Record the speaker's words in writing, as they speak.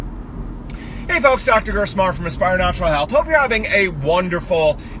Hey folks, Dr. Gersmar from Aspire Natural Health. Hope you're having a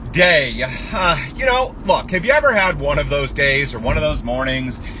wonderful day. Look, have you ever had one of those days or one of those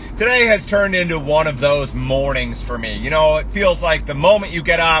mornings? Today has turned into one of those mornings for me. It feels like the moment you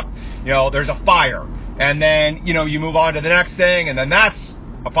get up, there's a fire. And then, you move on to the next thing, and then that's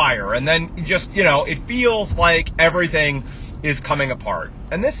a fire. And then it feels like everything is coming apart.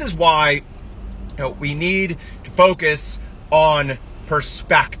 And this is why we need to focus on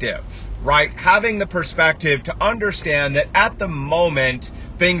perspective, right? Having the perspective to understand that at the moment,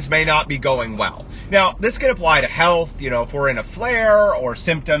 things may not be going well. Now, this can apply to health, if we're in a flare or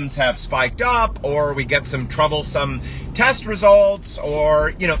symptoms have spiked up or we get some troublesome test results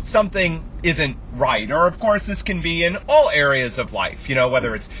or, something isn't right. Or, of course, this can be in all areas of life,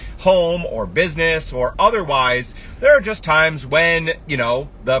 whether it's home or business or otherwise. There are just times when,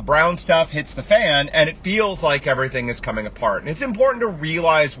 the brown stuff hits the fan and it feels like everything is coming apart. And it's important to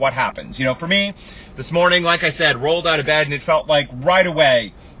realize what happens. For me, this morning, like I said, rolled out of bed and it felt like right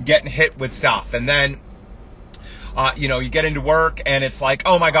away getting hit with stuff. And then you get into work and it's like,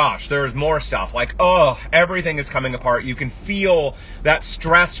 oh my gosh, there's more stuff. Like, everything is coming apart. You can feel that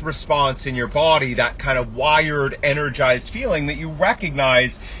stress response in your body, that kind of wired, energized feeling that you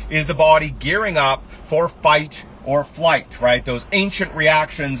recognize is the body gearing up for fight or flight, right? Those ancient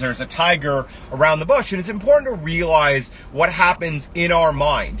reactions, there's a tiger around the bush. And it's important to realize what happens in our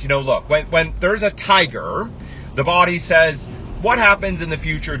mind. Look, when there's a tiger, the body says, what happens in the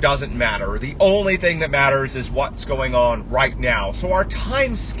future doesn't matter. The only thing that matters is what's going on right now. So our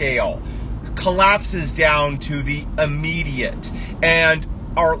time scale collapses down to the immediate, and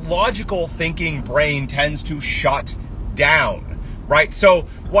our logical thinking brain tends to shut down, right? So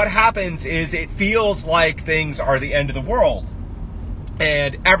what happens is it feels like things are the end of the world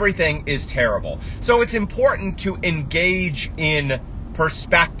and everything is terrible. So it's important to engage in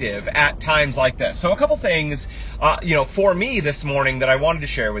perspective at times like this. So a couple things, for me this morning that I wanted to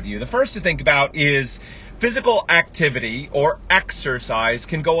share with you. The first to think about is physical activity or exercise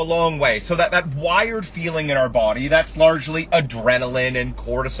can go a long way. So that wired feeling in our body, that's largely adrenaline and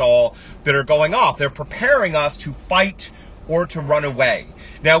cortisol that are going off. They're preparing us to fight or to run away.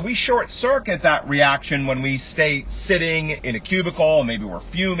 Now, we short circuit that reaction when we stay sitting in a cubicle, maybe we're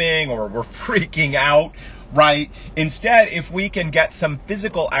fuming or we're freaking out, right? Instead, if we can get some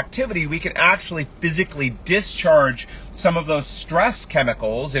physical activity, we can actually physically discharge some of those stress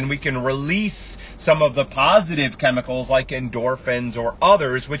chemicals and we can release some of the positive chemicals like endorphins or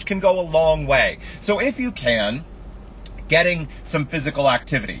others, which can go a long way. So if you can, getting some physical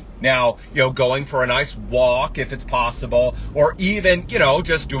activity. Now, going for a nice walk if it's possible, or even,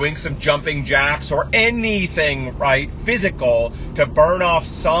 just doing some jumping jacks or anything, right, physical to burn off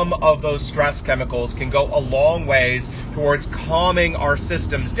some of those stress chemicals can go a long ways towards calming our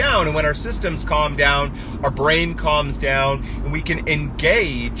systems down. And when our systems calm down, our brain calms down, and we can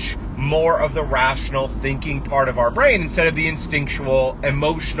engage more of the rational thinking part of our brain instead of the instinctual,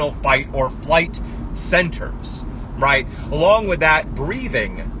 emotional fight or flight centers. Right? Along with that,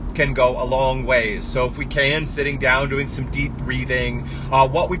 breathing can go a long ways. So if we can, sitting down, doing some deep breathing,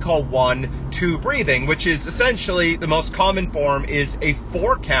 what we call 1-2 breathing, which is essentially the most common form is a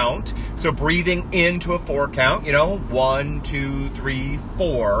 4 count. So breathing into a 4 count, 1, 2, 3,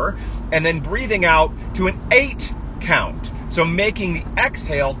 4, and then breathing out to an 8 count. So making the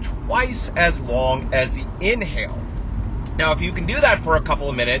exhale twice as long as the inhale. Now, if you can do that for a couple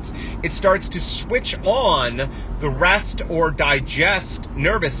of minutes, it starts to switch on the rest or digest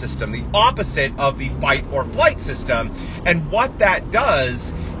nervous system, the opposite of the fight or flight system. And what that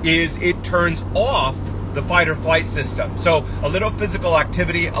does is it turns off the fight or flight system. So a little physical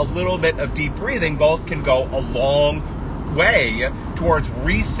activity, a little bit of deep breathing, both can go a long way towards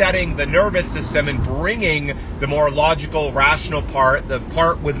resetting the nervous system and bringing the more logical, rational part, the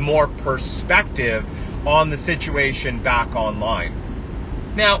part with more perspective on the situation back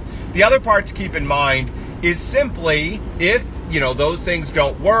online. Now, the other part to keep in mind is simply if, those things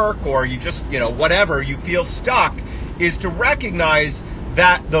don't work or you just, whatever, you feel stuck, is to recognize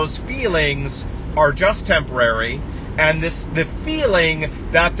that those feelings are just temporary, and the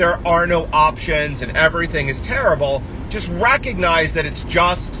feeling that there are no options and everything is terrible, just recognize that it's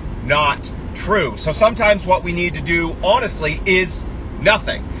just not true. So sometimes what we need to do, honestly, is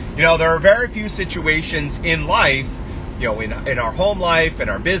nothing. There are very few situations in life, in our home life, in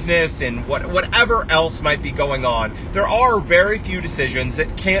our business, in whatever else might be going on, there are very few decisions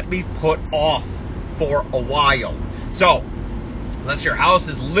that can't be put off for a while. So unless your house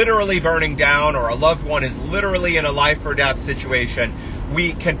is literally burning down or a loved one is literally in a life or death situation,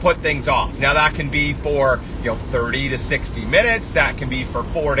 we can put things off. Now that can be for 30 to 60 minutes, that can be for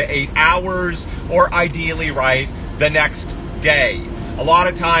 4 to 8 hours, or ideally, right, the next day. A lot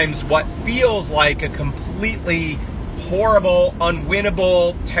of times what feels like a completely horrible,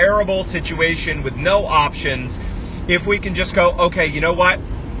 unwinnable, terrible situation with no options, if we can just go, okay, you know what?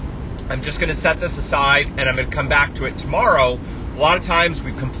 I'm just going to set this aside and I'm going to come back to it tomorrow. A lot of times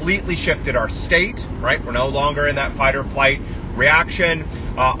we've completely shifted our state, right? We're no longer in that fight or flight reaction.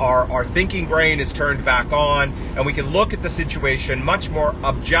 Our thinking brain is turned back on, and we can look at the situation much more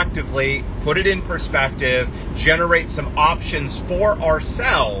objectively, put it in perspective, generate some options for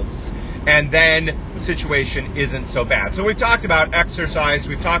ourselves, and then the situation isn't so bad. So we've talked about exercise,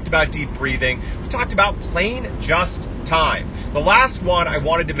 we've talked about deep breathing, we've talked about plain just time. The last one I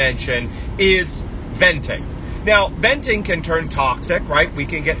wanted to mention is venting. Now, venting can turn toxic, right? We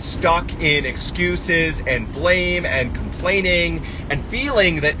can get stuck in excuses and blame and complaining and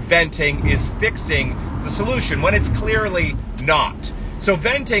feeling that venting is fixing the solution when it's clearly not. So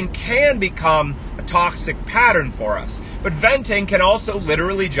venting can become a toxic pattern for us. But venting can also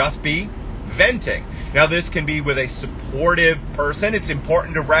literally just be venting. Now, this can be with a supportive person. It's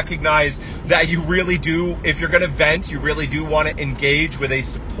important to recognize that you really do, if you're going to vent, you really do want to engage with a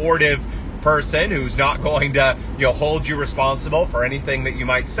supportive person who's not going to, hold you responsible for anything that you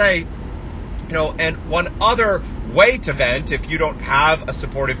might say. And one other way to vent, if you don't have a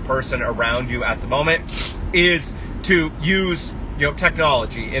supportive person around you at the moment, is to use,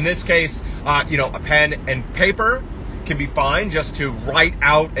 technology. In this case, a pen and paper can be fine, just to write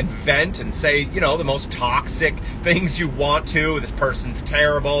out and vent and say, the most toxic things you want to. This person's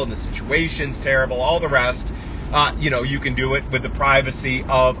terrible and the situation's terrible, all the rest. You can do it with the privacy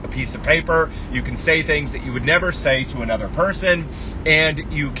of a piece of paper. You can say things that you would never say to another person,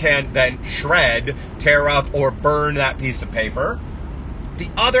 and you can then shred, tear up, or burn that piece of paper. The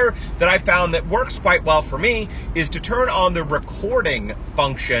other that I found that works quite well for me is to turn on the recording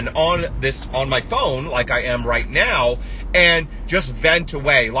function on my phone, like I am right now, and just vent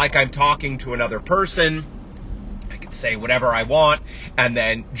away like I'm talking to another person. I can say whatever I want and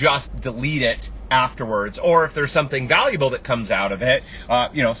then just delete it afterwards, or if there's something valuable that comes out of it,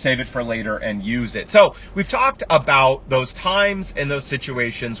 save it for later and use it. So we've talked about those times and those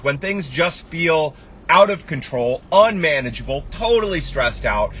situations when things just feel out of control, unmanageable, totally stressed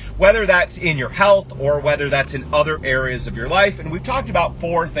out, whether that's in your health or whether that's in other areas of your life. And we've talked about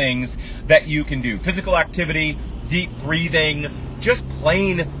 4 things that you can do: physical activity, deep breathing, just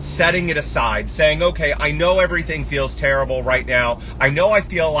plain setting it aside, saying, okay, I know everything feels terrible right now. I know I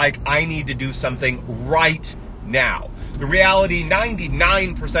feel like I need to do something right now. The reality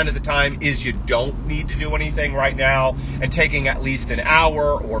 99% of the time is you don't need to do anything right now, and taking at least an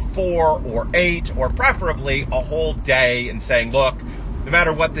hour or 4 or 8 or preferably a whole day and saying, look, no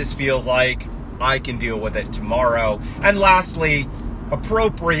matter what this feels like, I can deal with it tomorrow. And lastly,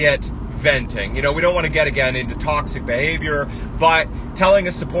 appropriate venting. We don't want to get again into toxic behavior, but telling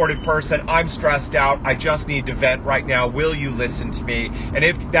a supportive person, I'm stressed out, I just need to vent right now, will you listen to me? And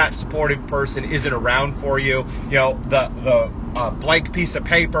if that supportive person isn't around for you, the blank piece of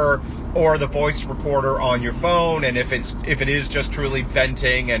paper or the voice recorder on your phone, and if it is just truly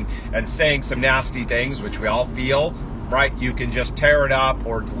venting and saying some nasty things, which we all feel, right, you can just tear it up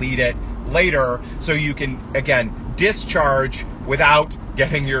or delete it later, so you can, again, discharge without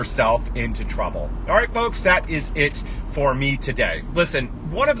getting yourself into trouble. All right, folks, that is it for me today.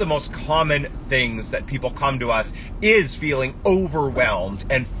 Listen, one of the most common things that people come to us is feeling overwhelmed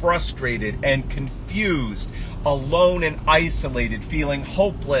and frustrated and confused, alone and isolated, feeling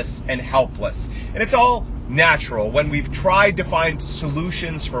hopeless and helpless. And it's all natural. When we've tried to find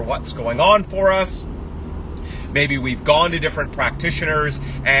solutions for what's going on for us, maybe we've gone to different practitioners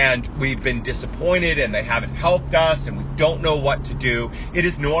and we've been disappointed and they haven't helped us and we don't know what to do. It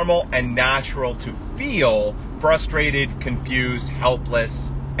is normal and natural to feel frustrated, confused, helpless,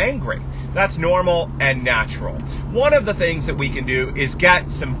 angry. That's normal and natural. One of the things that we can do is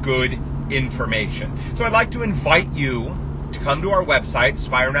get some good information. So I'd like to invite you to come to our website,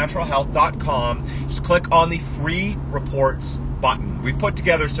 spirenaturalhealth.com. Just click on the free reports button. We've put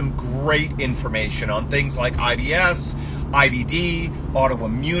together some great information on things like IBS, IBD,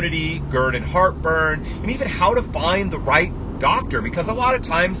 autoimmunity, GERD and heartburn, and even how to find the right doctor, because a lot of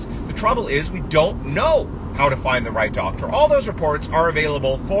times the trouble is we don't know how to find the right doctor. All those reports are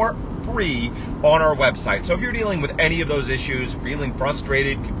available for free on our website. So if you're dealing with any of those issues, feeling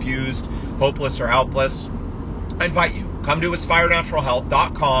frustrated, confused, hopeless, or helpless, I invite you, come to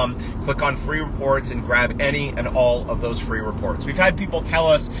aspirenaturalhealth.com, click on free reports and grab any and all of those free reports. We've had people tell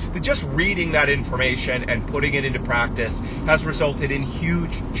us that just reading that information and putting it into practice has resulted in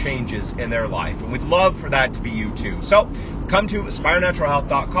huge changes in their life. And we'd love for that to be you too. So come to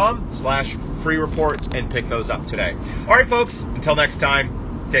AspireNaturalHealth.com/free reports and pick those up today. All right, folks, until next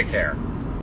time, take care.